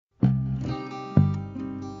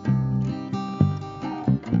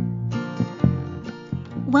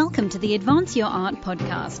Welcome to the Advance Your Art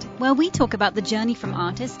podcast, where we talk about the journey from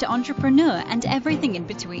artist to entrepreneur and everything in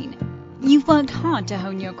between. You've worked hard to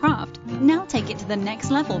hone your craft. Now take it to the next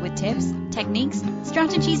level with tips, techniques,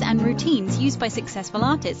 strategies, and routines used by successful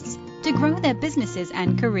artists to grow their businesses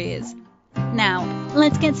and careers. Now,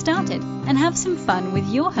 let's get started and have some fun with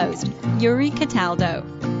your host, Yuri Cataldo.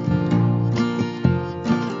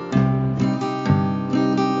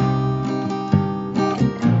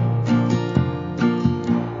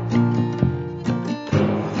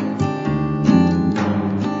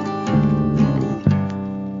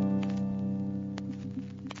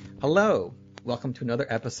 Hello, welcome to another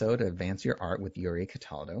episode of Advance Your Art with Yuri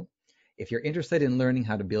Cataldo. If you're interested in learning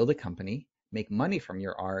how to build a company, make money from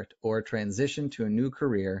your art, or transition to a new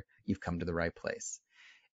career, you've come to the right place.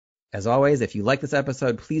 As always, if you like this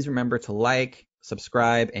episode, please remember to like,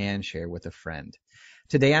 subscribe, and share with a friend.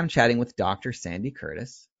 Today I'm chatting with Dr. Sandi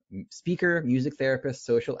Curtis, speaker, music therapist,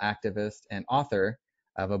 social activist, and author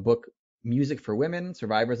of a book, Music for Women,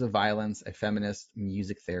 Survivors of Violence, a Feminist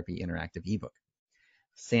Music Therapy Interactive ebook.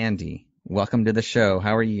 Sandi, welcome to the show.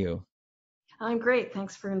 How are you? I'm great.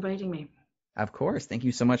 Thanks for inviting me. Of course. Thank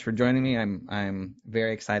you so much for joining me. I'm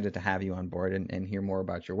very excited to have you on board and hear more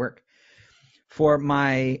about your work. For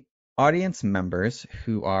my audience members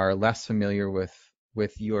who are less familiar with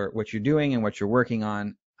what you're doing and what you're working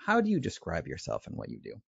on, how do you describe yourself and what you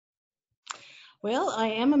do? Well, I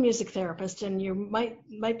am a music therapist, and you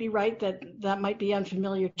might be right that might be an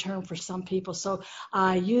unfamiliar term for some people. So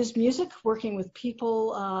I use music working with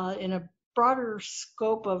people in a broader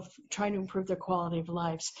scope of trying to improve their quality of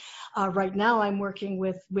lives. Right now I'm working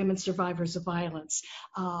with women survivors of violence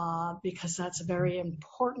because that's a very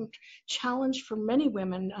important challenge for many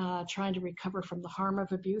women trying to recover from the harm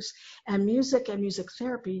of abuse. And music and music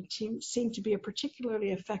therapy seem to be a particularly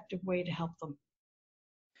effective way to help them.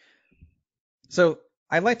 So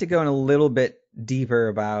I'd like to go in a little bit deeper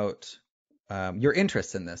about your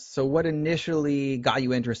interest in this. So what initially got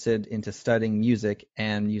you interested into studying music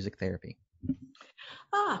and music therapy?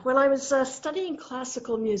 Well, I was studying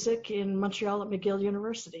classical music in Montreal at McGill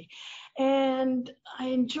University, and I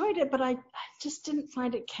enjoyed it, but I just didn't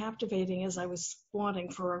find it captivating as I was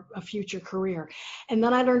wanting for a future career. And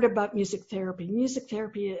then I learned about music therapy. Music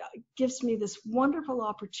therapy gives me this wonderful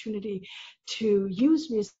opportunity to use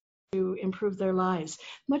music to improve their lives,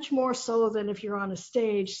 much more so than if you're on a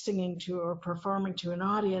stage singing to or performing to an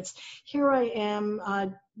audience. Here I am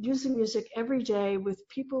using music every day with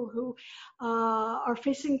people who are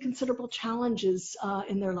facing considerable challenges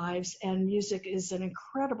in their lives, and music is an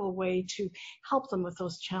incredible way to help them with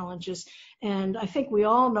those challenges. And I think we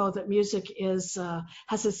all know that music has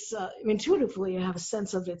this, intuitively have a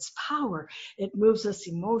sense of its power. It moves us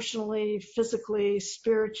emotionally, physically,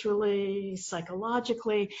 spiritually,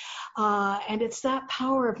 psychologically. And it's that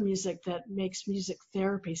power of music that makes music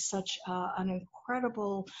therapy such an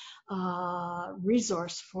incredible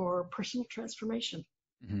resource for personal transformation.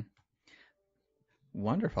 Mm-hmm.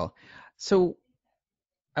 Wonderful. So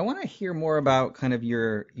I want to hear more about kind of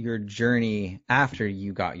your journey after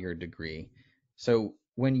you got your degree. So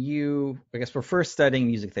when you, I guess, were first studying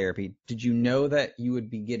music therapy, did you know that you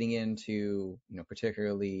would be getting into,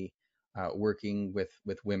 particularly working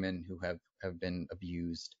with women who have been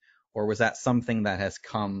abused? Or was that something that has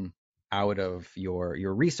come out of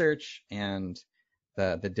your research and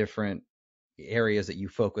the different areas that you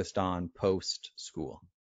focused on post-school?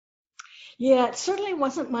 Yeah, it certainly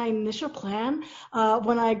wasn't my initial plan.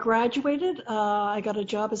 When I graduated, I got a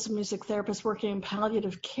job as a music therapist working in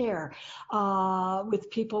palliative care with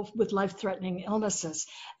people with life-threatening illnesses.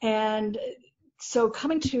 And so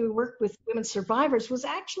coming to work with women survivors was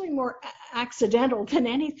actually more accidental than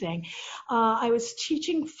anything. I was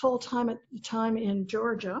teaching full-time at the time in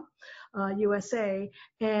Georgia, USA,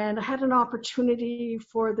 and I had an opportunity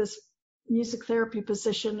for this music therapy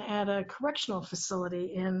position at a correctional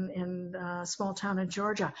facility in a small town in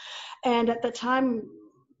Georgia. And at the time,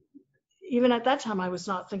 even at that time, I was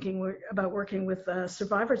not thinking about working with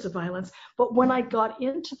survivors of violence. But when I got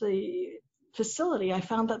into the facility, I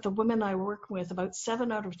found that the women I worked with, about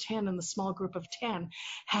 7 out of 10 in the small group of 10,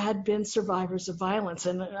 had been survivors of violence,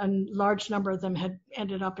 and a large number of them had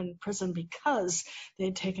ended up in prison because they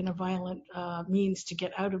had taken a violent means to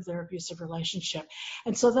get out of their abusive relationship.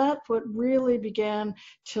 And so that what really began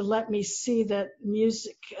to let me see that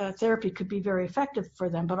music therapy could be very effective for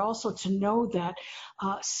them, but also to know that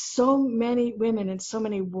so many women in so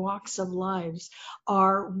many walks of lives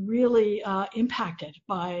are really impacted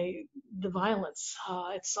by the violence.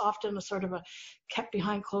 It's often a sort of a kept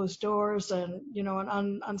behind closed doors and,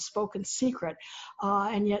 an unspoken secret.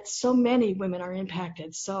 And yet so many women are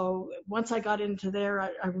impacted. So once I got into there,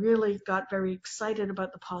 I really got very excited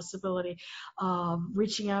about the possibility of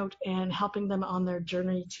reaching out and helping them on their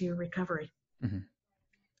journey to recovery. Mm-hmm.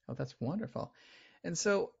 Oh, that's wonderful. And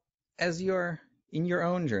so as you're in your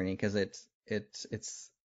own journey, because it's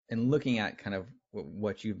in looking at kind of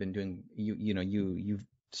what you've been doing, you've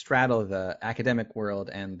straddled the academic world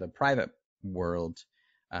and the private world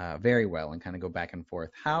very well and kind of go back and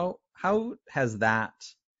forth. How has that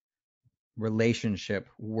relationship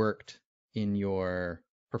worked in your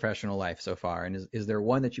professional life so far? And is there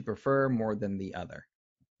one that you prefer more than the other?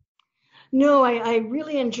 No, I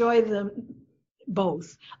really enjoy them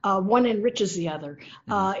both. One enriches the other.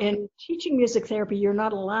 In teaching music therapy, you're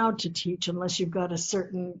not allowed to teach unless you've got a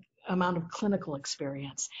certain amount of clinical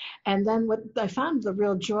experience. And then what I found the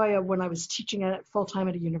real joy of when I was teaching it full-time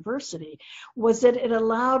at a university was that it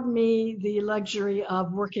allowed me the luxury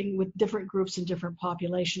of working with different groups and different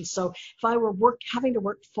populations. So if I were having to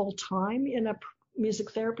work full-time in a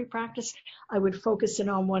music therapy practice, I would focus in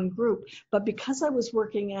on one group. But because I was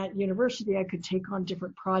working at university, I could take on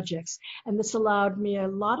different projects. And this allowed me a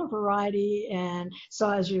lot of variety. And so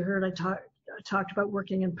as you heard, I talked about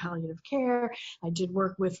working in palliative care. I did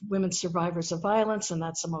work with women survivors of violence, and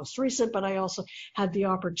that's the most recent, but I also had the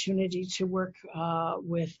opportunity to work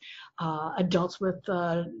with adults with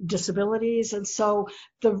disabilities. And so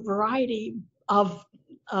the variety of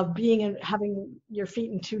being and having your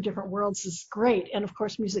feet in two different worlds is great. And of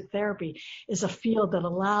course, music therapy is a field that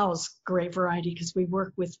allows great variety because we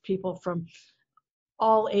work with people from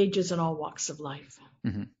all ages and all walks of life.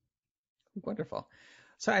 Mm-hmm. Wonderful.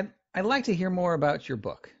 So I'd like to hear more about your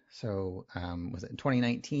book. So was it in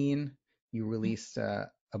 2019 you released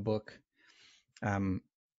a book?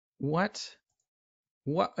 What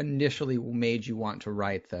initially made you want to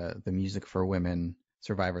write the Music for Women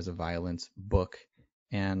Survivors of Violence book?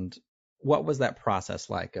 And what was that process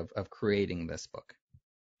like of creating this book?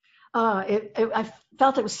 I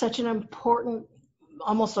felt it was such an important,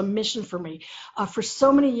 almost a mission for me. For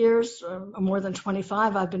so many years, more than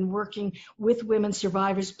 25, I've been working with women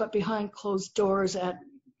survivors, but behind closed doors at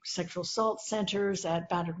sexual assault centers, at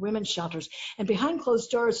battered women's shelters. And behind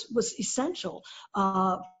closed doors was essential.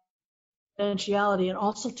 Confidentiality and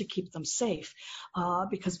also to keep them safe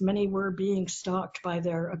because many were being stalked by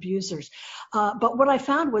their abusers. But what I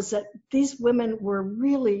found was that these women were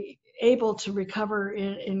really able to recover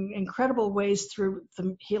in incredible ways through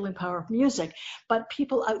the healing power of music. But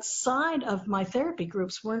people outside of my therapy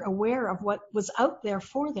groups weren't aware of what was out there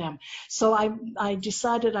for them. So I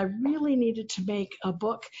decided I really needed to make a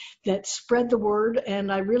book that spread the word,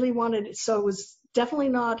 and I really wanted it. So it was definitely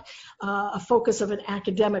not a focus of an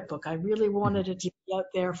academic book. I really wanted it to be out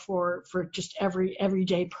there for just every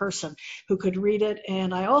everyday person who could read it.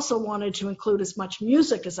 And I also wanted to include as much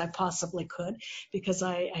music as I possibly could, because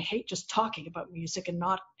I hate just talking about music and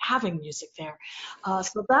not having music there.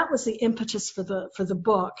 So that was the impetus for the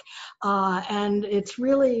book. And it's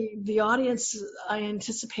really, the audience I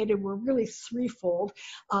anticipated were really threefold.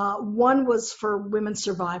 One was for women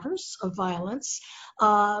survivors of violence.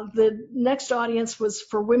 The next audience was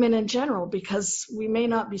for women in general, because we may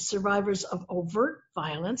not be survivors of overt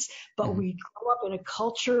violence, but we grow up in a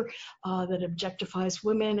culture that objectifies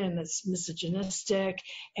women and is misogynistic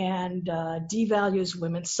and devalues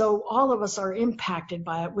women. So all of us are impacted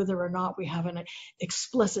by it, whether or not we have an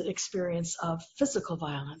explicit experience of physical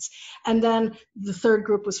violence. And then the third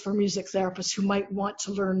group was for music therapists who might want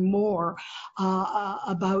to learn more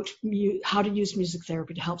about how to use music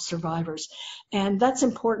therapy to help survivors. And that's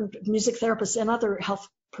important, music therapists and other health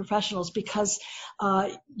professionals, because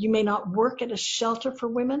you may not work at a shelter for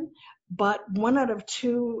women, but 1 out of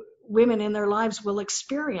 2 women in their lives will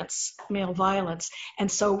experience male violence. And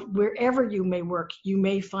so wherever you may work, you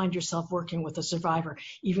may find yourself working with a survivor,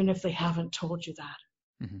 even if they haven't told you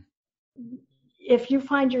that. Mm-hmm. If you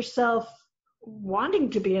find yourself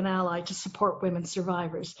wanting to be an ally to support women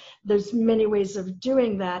survivors, there's many ways of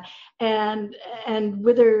doing that. And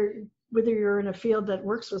whether you're in a field that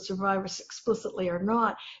works with survivors explicitly or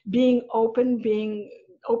not, being open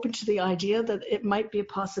to the idea that it might be a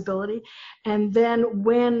possibility. And then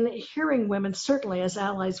when hearing women, certainly as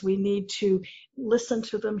allies, we need to listen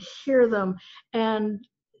to them, hear them, and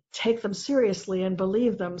take them seriously and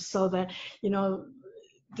believe them, so that,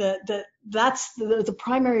 that's the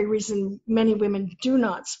primary reason many women do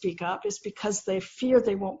not speak up, is because they fear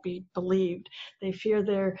they won't be believed. They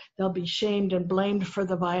fear they'll be shamed and blamed for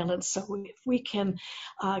the violence. So if we can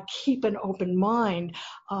keep an open mind,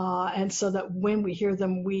 and so that when we hear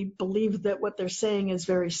them, we believe that what they're saying is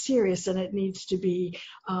very serious, and it needs to be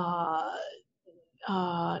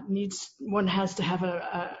one has to have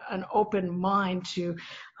an open mind to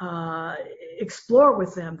explore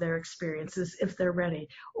with them their experiences if they're ready,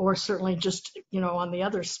 or certainly just, on the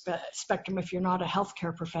other spectrum, if you're not a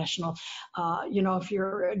healthcare professional, if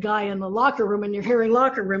you're a guy in the locker room and you're hearing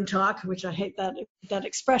locker room talk, which I hate that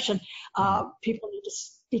expression, people need to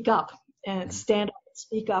speak up and stand up and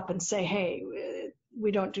speak up and say, hey,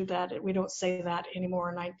 we don't do that. We don't say that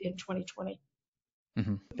anymore in 2020.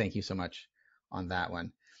 Mm-hmm. Thank you so much on that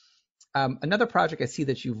one. Another project I see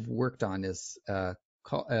that you've worked on is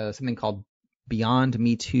something called Beyond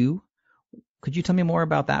Me Too. Could you tell me more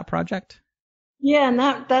about that project? Yeah, and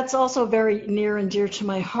that's also very near and dear to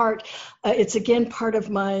my heart. It's again part of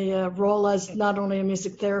my role as not only a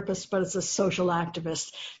music therapist, but as a social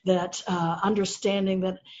activist, that understanding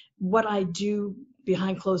that what I do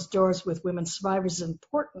behind closed doors with women survivors is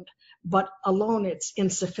important, but alone it's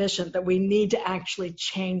insufficient, that we need to actually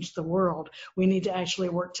change the world. We need to actually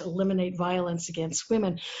work to eliminate violence against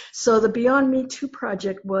women. So the Beyond Me Too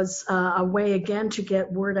project was a way, again, to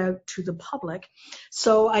get word out to the public.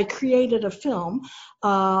 So I created a film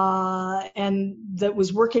and that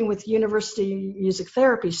was working with university music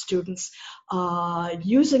therapy students,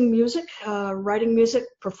 using music, writing music,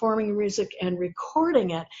 performing music, and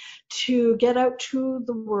recording it to get out to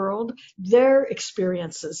the world their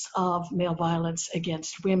experiences of male violence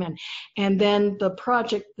against women. And then the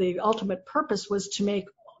project, the ultimate purpose was to make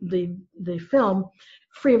the film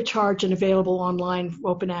free of charge and available online,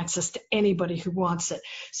 open access to anybody who wants it.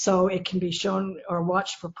 So it can be shown or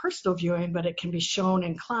watched for personal viewing, but it can be shown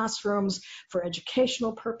in classrooms for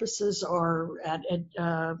educational purposes or at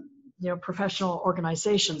professional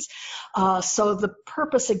organizations. So the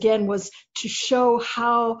purpose again was to show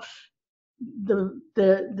how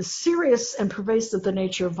the serious and pervasive the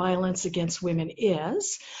nature of violence against women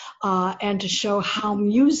is, and to show how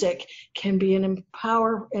music can be an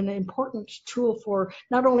important tool for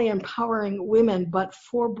not only empowering women, but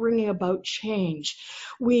for bringing about change.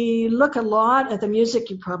 We look a lot at the music.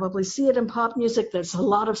 You probably see it in pop music. There's a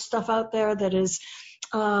lot of stuff out there that is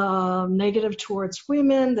negative towards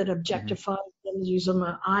women, that objectify them, use them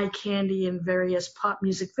as eye candy in various pop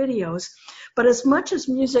music videos. But as much as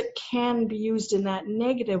music can be used in that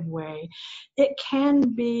negative way, it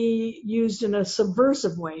can be used in a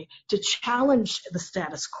subversive way to challenge the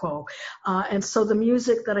status quo. And so the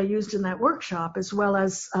music that I used in that workshop, as well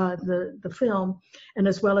as the film, and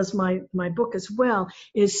as well as my book as well,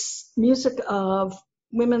 is music of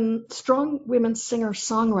strong women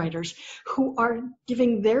singer-songwriters who are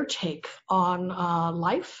giving their take on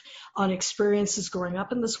life, on experiences growing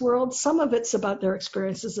up in this world. Some of it's about their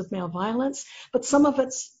experiences of male violence, but some of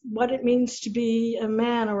it's what it means to be a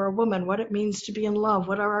man or a woman, what it means to be in love,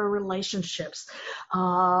 what are our relationships,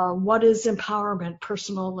 what is empowerment,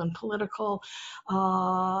 personal and political,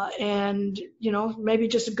 and, maybe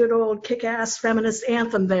just a good old kick-ass feminist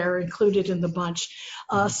anthem there included in the bunch.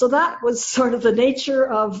 So that was sort of the nature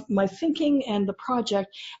of my thinking and the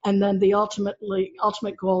project, and then the ultimate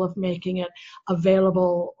goal of making it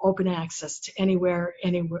available, open access to anyone,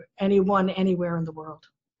 anywhere in the world.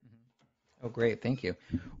 Oh, great. Thank you.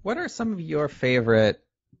 What are some of your favorite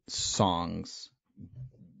songs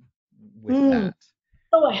with that?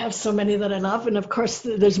 Oh, I have so many that I love. And of course,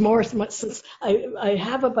 there's more since I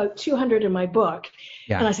have about 200 in my book.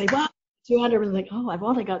 Yeah. And I say, wow, 200, and like, oh, I've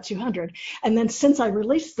only got 200. And then since I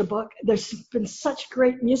released the book, there's been such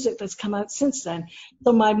great music that's come out since then.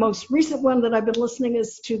 So my most recent one that I've been listening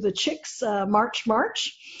is to the Chicks, March,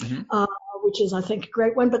 which is, I think, a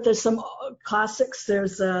great one. But there's some classics.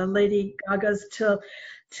 There's Lady Gaga's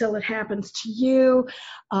Till It Happens to You.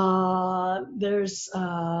 There's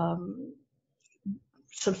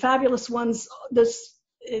some fabulous ones.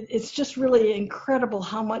 It's just really incredible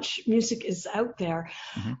how much music is out there,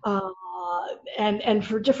 and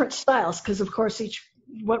for different styles, because of course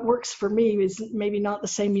what works for me is maybe not the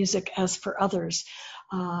same music as for others.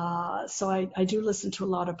 So I do listen to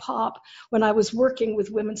a lot of pop. When I was working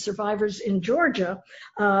with women survivors in Georgia,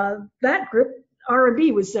 that group,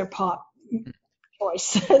 R&B was their pop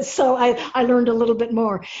voice. So I learned a little bit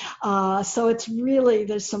more. So it's really,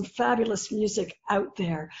 there's some fabulous music out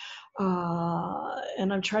there.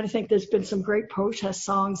 And I'm trying to think, there's been some great protest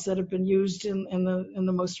songs that have been used in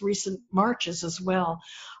the most recent marches as well.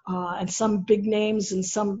 And some big names and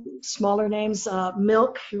some smaller names.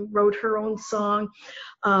 Milk, who wrote her own song.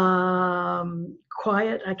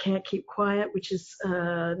 Quiet, I Can't Keep Quiet, which is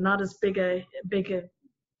not as big a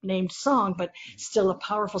named song, but still a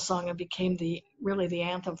powerful song, and became really the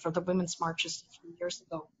anthem for the women's marches a few years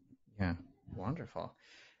ago. Yeah, wonderful.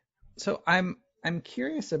 So I'm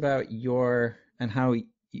curious about your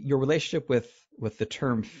relationship with the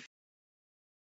term